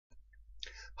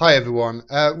Hi everyone.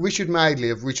 Richard Madeley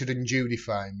of Richard and Judy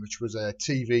fame, which was an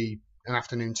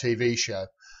afternoon TV show,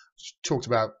 talked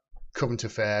about current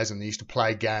affairs, and they used to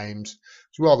play games.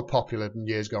 It's rather popular in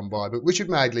years gone by. But Richard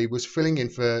Madeley was filling in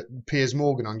for Piers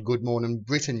Morgan on Good Morning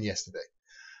Britain yesterday,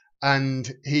 and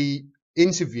he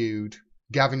interviewed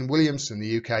Gavin Williamson,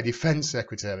 the UK Defense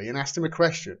Secretary, and asked him a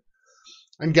question.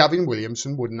 And Gavin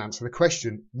Williamson wouldn't answer the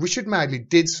question. Richard Madeley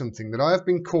did something that I have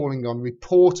been calling on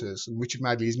reporters, and Richard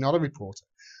Madeley is not a reporter,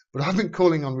 but I've been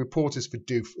calling on reporters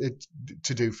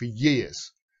to do for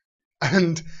years.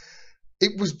 And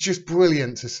it was just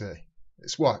brilliant to see.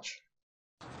 Let's watch.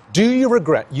 Do you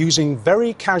regret using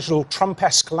very casual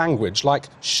Trump-esque language like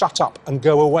shut up and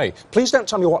go away? Please don't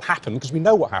tell me what happened, because we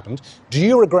know what happened. Do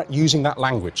you regret using that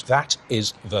language? That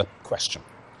is the question.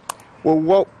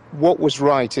 Well, what was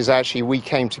right is actually we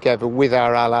came together with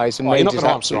our allies and made it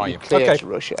absolutely clear to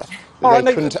Russia that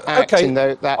they couldn't act in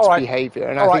that behaviour,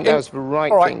 and I think that was the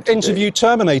right thing to do. Interview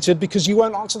terminated because you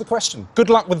won't answer the question.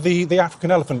 Good luck with the African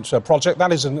Elephant project.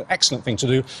 That is an excellent thing to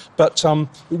do, but it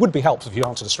would be helpful if you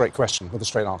answered a straight question with a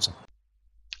straight answer.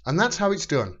 And that's how it's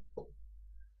done.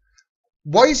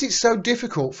 Why is it so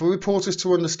difficult for reporters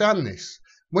to understand this?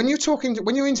 When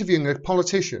you're interviewing a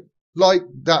politician like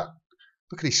that,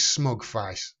 look at his smug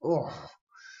face. Oh.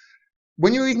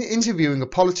 When you're interviewing a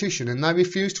politician and they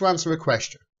refuse to answer a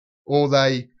question, or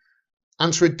they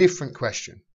answer a different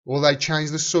question, or they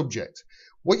change the subject,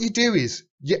 what you do is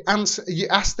you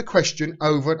ask the question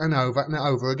over and over and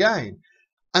over again.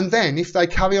 And then if they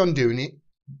carry on doing it,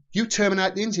 you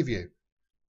terminate the interview.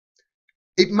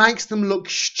 It makes them look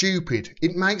stupid.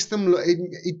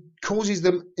 It causes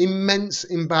them immense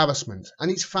embarrassment. And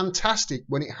it's fantastic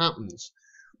when it happens.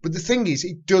 But the thing is,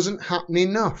 it doesn't happen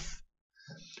enough.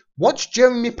 Watch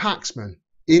Jeremy Paxman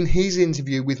in his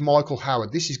interview with Michael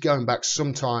Howard. This is going back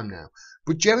some time now.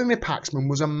 But Jeremy Paxman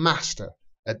was a master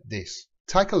at this.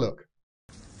 Take a look.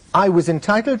 I was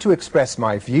entitled to express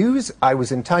my views. I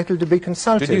was entitled to be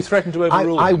consulted. Did you threaten to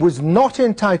overrule him? I was not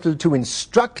entitled to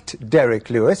instruct Derek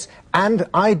Lewis, and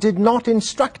I did not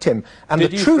instruct him. And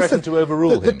did you threaten to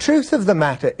overrule him? The truth of the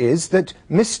matter is that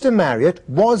Mr. Marriott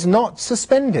was not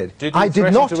suspended. Did you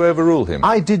threaten to overrule him?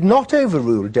 I did not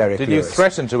overrule Derek Lewis. Did you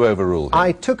threaten to overrule him?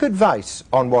 I took advice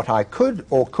on what I could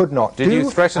or could not do. Did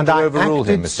you threaten to overrule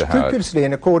him, Mr. Howard? Scrupulously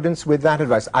in accordance with that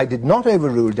advice. I did not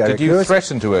overrule Derek Lewis. Did you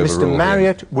threaten to overrule him? Mr.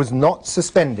 Marriott was not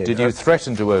suspended. Did you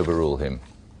threaten to overrule him?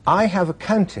 I have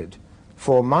accounted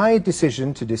for my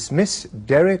decision to dismiss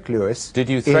Derek Lewis. Did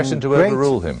you threaten to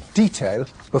overrule him? Detail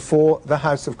before the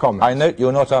House of Commons. I note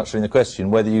you're not answering the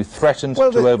question whether you threatened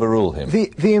to overrule him.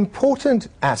 The important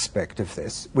aspect of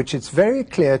this, which it's very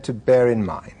clear to bear in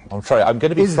mind. I'm sorry, I'm going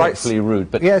to be frightfully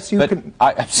rude, but yes, you can.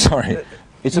 I'm sorry.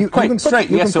 It's a quite straight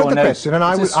yes or no. Question, and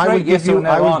I would give you an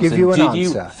answer. Did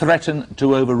you threaten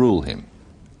to overrule him?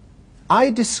 I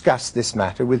discussed this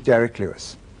matter with Derek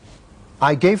Lewis.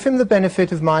 I gave him the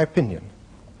benefit of my opinion.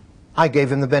 I gave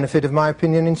him the benefit of my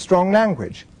opinion in strong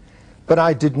language. But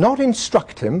I did not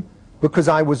instruct him because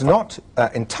I was not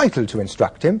entitled to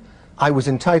instruct him. I was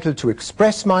entitled to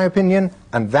express my opinion,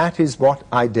 and that is what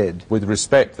I did. With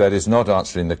respect, that is not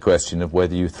answering the question of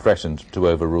whether you threatened to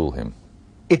overrule him.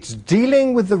 It's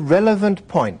dealing with the relevant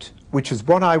point, which is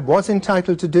what I was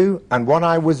entitled to do and what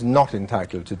I was not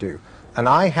entitled to do. And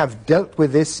I have dealt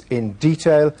with this in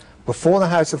detail before the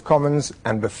House of Commons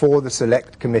and before the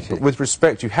Select Committee. But with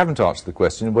respect, you haven't answered the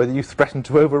question of whether you threatened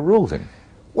to overrule him.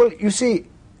 Well, you see,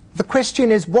 the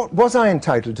question is, what was I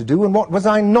entitled to do and what was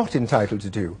I not entitled to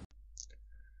do?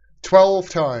 12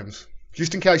 times.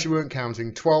 Just in case you weren't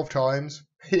counting, 12 times.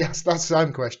 He asked that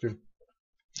same question.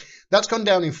 That's gone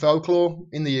down in folklore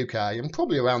in the UK and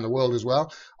probably around the world as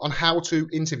well, on how to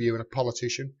interview a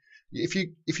politician. If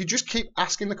you just keep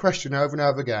asking the question over and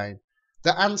over again,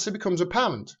 the answer becomes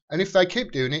apparent. And if they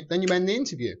keep doing it, then you end the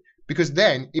interview, because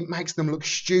then it makes them look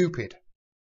stupid.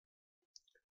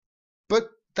 But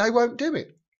they won't do it.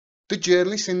 The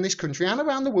journalists in this country and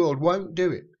around the world won't do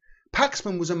it.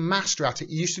 Paxman was a master at it.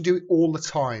 He used to do it all the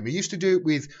time. He used to do it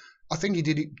with, I think he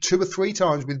did it 2 or 3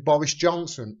 times with Boris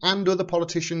Johnson and other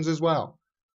politicians as well.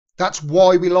 That's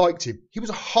why we liked him. He was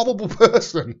a horrible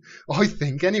person, I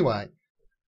think, anyway.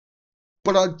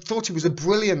 But I thought he was a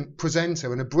brilliant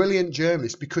presenter and a brilliant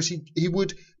journalist, because he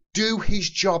would do his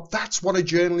job. That's what a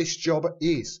journalist's job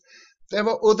is. There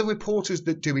are other reporters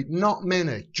that do it, not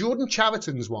many. Jordan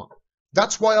Chariton's one.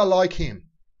 That's why I like him.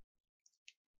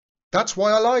 That's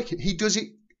why I like it. He does it.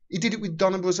 He did it with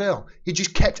Donna Brazil. He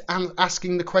just kept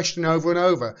asking the question over and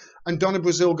over. And Donna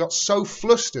Brazil got so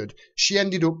flustered, she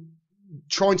ended up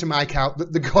trying to make out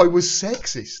that the guy was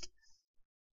sexist.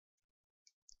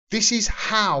 This is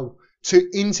how to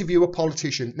interview a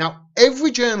politician. Now,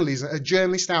 every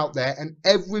journalist out there and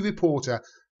every reporter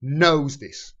knows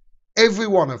this. Every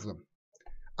one of them.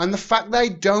 And the fact they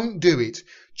don't do it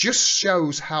just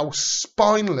shows how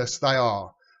spineless they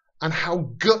are and how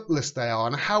gutless they are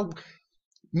and how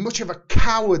much of a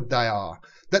coward they are,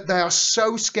 that they are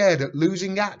so scared at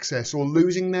losing access or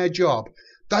losing their job,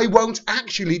 they won't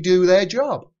actually do their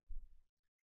job.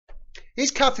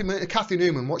 Here's Kathy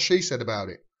Newman, what she said about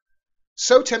it.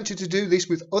 So tempted to do this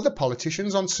with other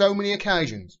politicians on so many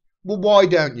occasions. Well, why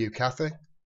don't you, Kathy?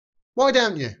 Why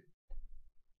don't you?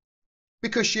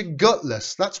 Because you're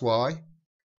gutless, that's why.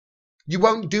 You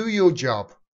won't do your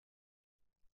job.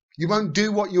 You won't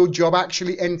do what your job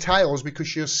actually entails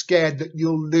because you're scared that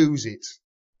you'll lose it.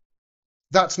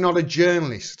 That's not a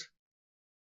journalist.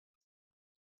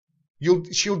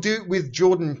 She'll do it with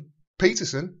Jordan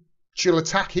Peterson. She'll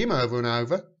attack him over and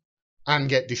over and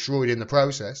get destroyed in the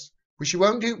process. But she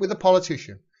won't do it with a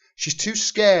politician. She's too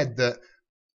scared that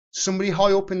somebody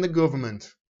high up in the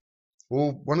government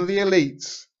or one of the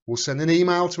elites will send an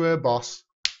email to her boss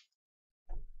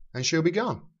and she'll be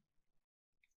gone.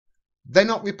 They're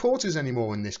not reporters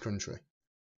anymore in this country.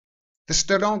 They're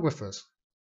stenographers.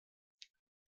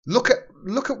 Look at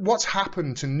what's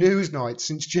happened to Newsnight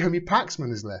since Jeremy Paxman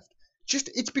has left.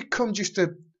 It's become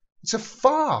it's a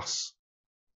farce.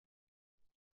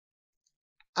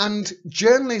 And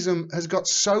journalism has got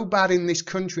so bad in this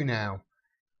country now.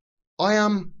 I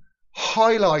am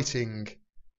highlighting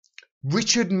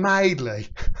Richard Madeley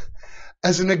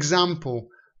as an example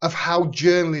of how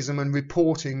journalism and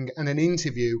reporting and an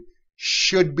interview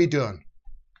should be done.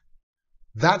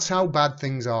 That's how bad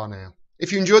things are now.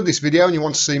 If you enjoyed this video and you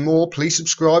want to see more, please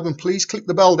subscribe and please click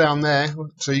the bell down there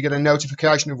so you get a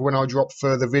notification of when I drop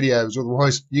further videos.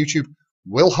 Otherwise, YouTube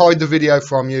will hide the video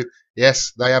from you.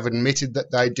 Yes, they have admitted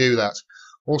that they do that.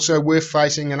 Also, we're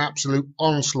facing an absolute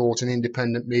onslaught in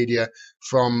independent media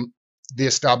from the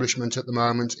establishment at the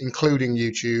moment, including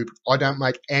YouTube. I don't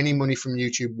make any money from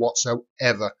YouTube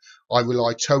whatsoever. I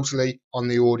rely totally on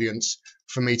the audience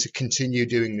for me to continue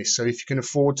doing this. So if you can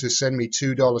afford to send me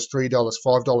 $2, $3,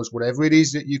 $5, whatever it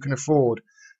is that you can afford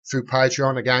through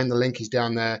Patreon, again, the link is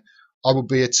down there, I will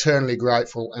be eternally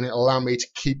grateful, and it'll allow me to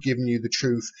keep giving you the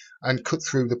truth and cut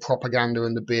through the propaganda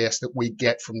and the BS that we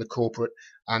get from the corporate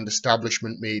and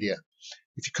establishment media.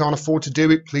 If you can't afford to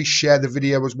do it, please share the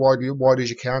video as wide as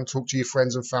you can. Talk to your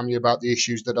friends and family about the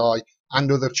issues that I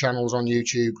and other channels on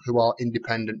YouTube who are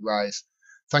independent raise.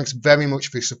 Thanks very much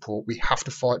for your support. We have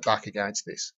to fight back against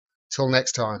this. Till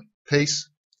next time, peace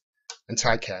and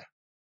take care.